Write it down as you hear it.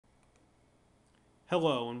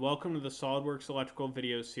Hello and welcome to the SOLIDWORKS electrical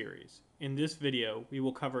video series. In this video, we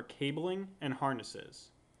will cover cabling and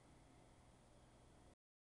harnesses.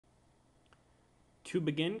 To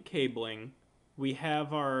begin cabling, we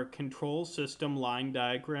have our control system line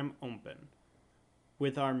diagram open,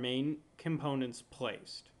 with our main components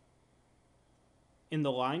placed. In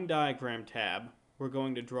the line diagram tab, we're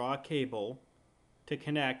going to draw a cable to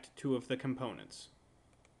connect two of the components.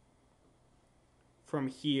 From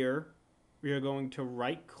here, we are going to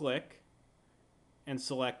right-click and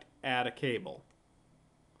select Add a Cable.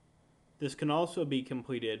 This can also be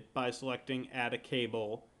completed by selecting Add a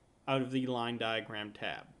Cable out of the Line Diagram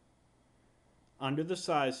tab. Under the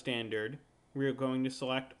size standard, we are going to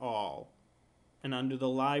select All, and under the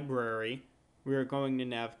library, we are going to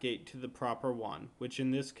navigate to the proper one, which in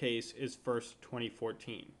this case is First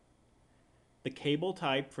 2014. The cable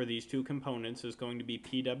type for these two components is going to be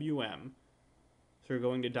PWM, so we're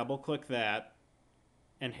going to double click that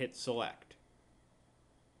and hit select.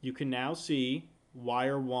 You can now see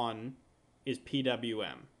wire 1 is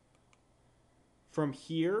PWM. From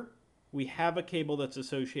here, we have a cable that's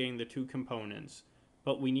associating the two components,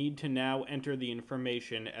 but we need to now enter the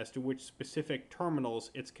information as to which specific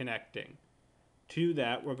terminals it's connecting. To do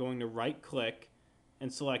that, we're going to right click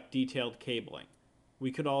and select detailed cabling.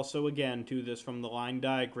 We could also again do this from the line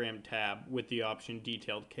diagram tab with the option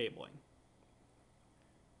detailed cabling.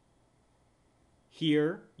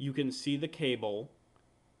 Here you can see the cable,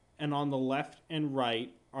 and on the left and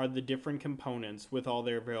right are the different components with all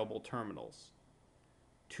their available terminals.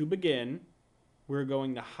 To begin, we're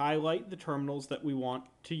going to highlight the terminals that we want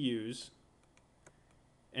to use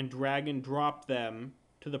and drag and drop them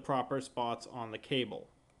to the proper spots on the cable.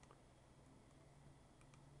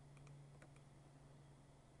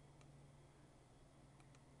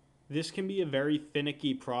 This can be a very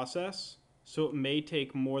finicky process, so it may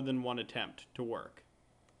take more than one attempt to work.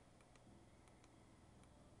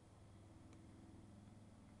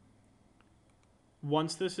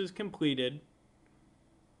 Once this is completed,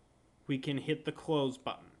 we can hit the close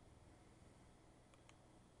button.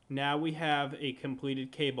 Now we have a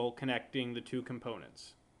completed cable connecting the two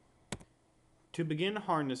components. To begin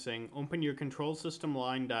harnessing, open your control system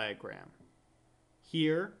line diagram.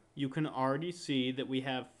 Here, you can already see that we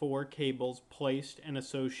have 4 cables placed and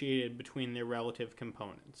associated between their relative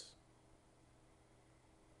components.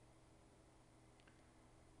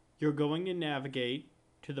 You're going to navigate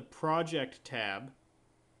to the Project tab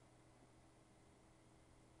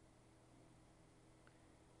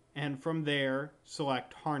and from there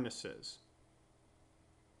select Harnesses.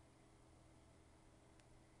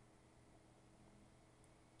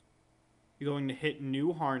 You're going to hit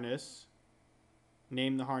New Harness,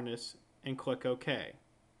 name the harness, and click OK.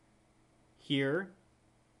 Here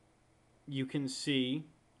you can see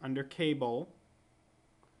under Cable,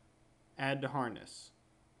 Add to Harness.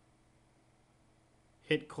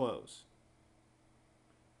 Hit Close.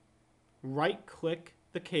 Right click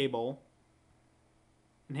the cable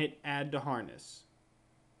and hit Add to Harness.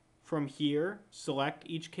 From here, select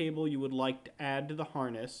each cable you would like to add to the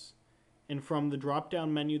harness, and from the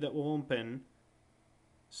drop-down menu that will open,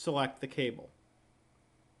 select the cable.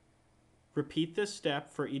 Repeat this step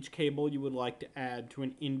for each cable you would like to add to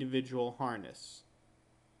an individual harness.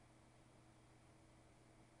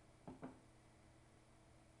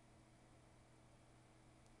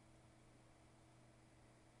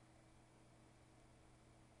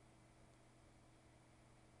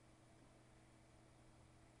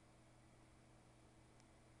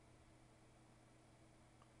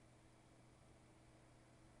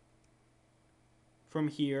 From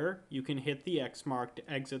here, you can hit the X mark to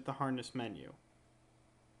exit the harness menu.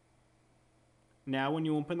 Now when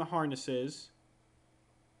you open the harnesses,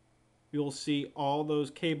 you'll see all those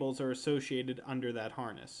cables are associated under that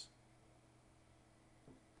harness.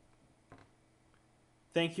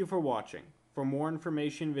 Thank you for watching. For more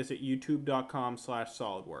information, visit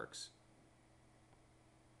youtube.com/solidworks.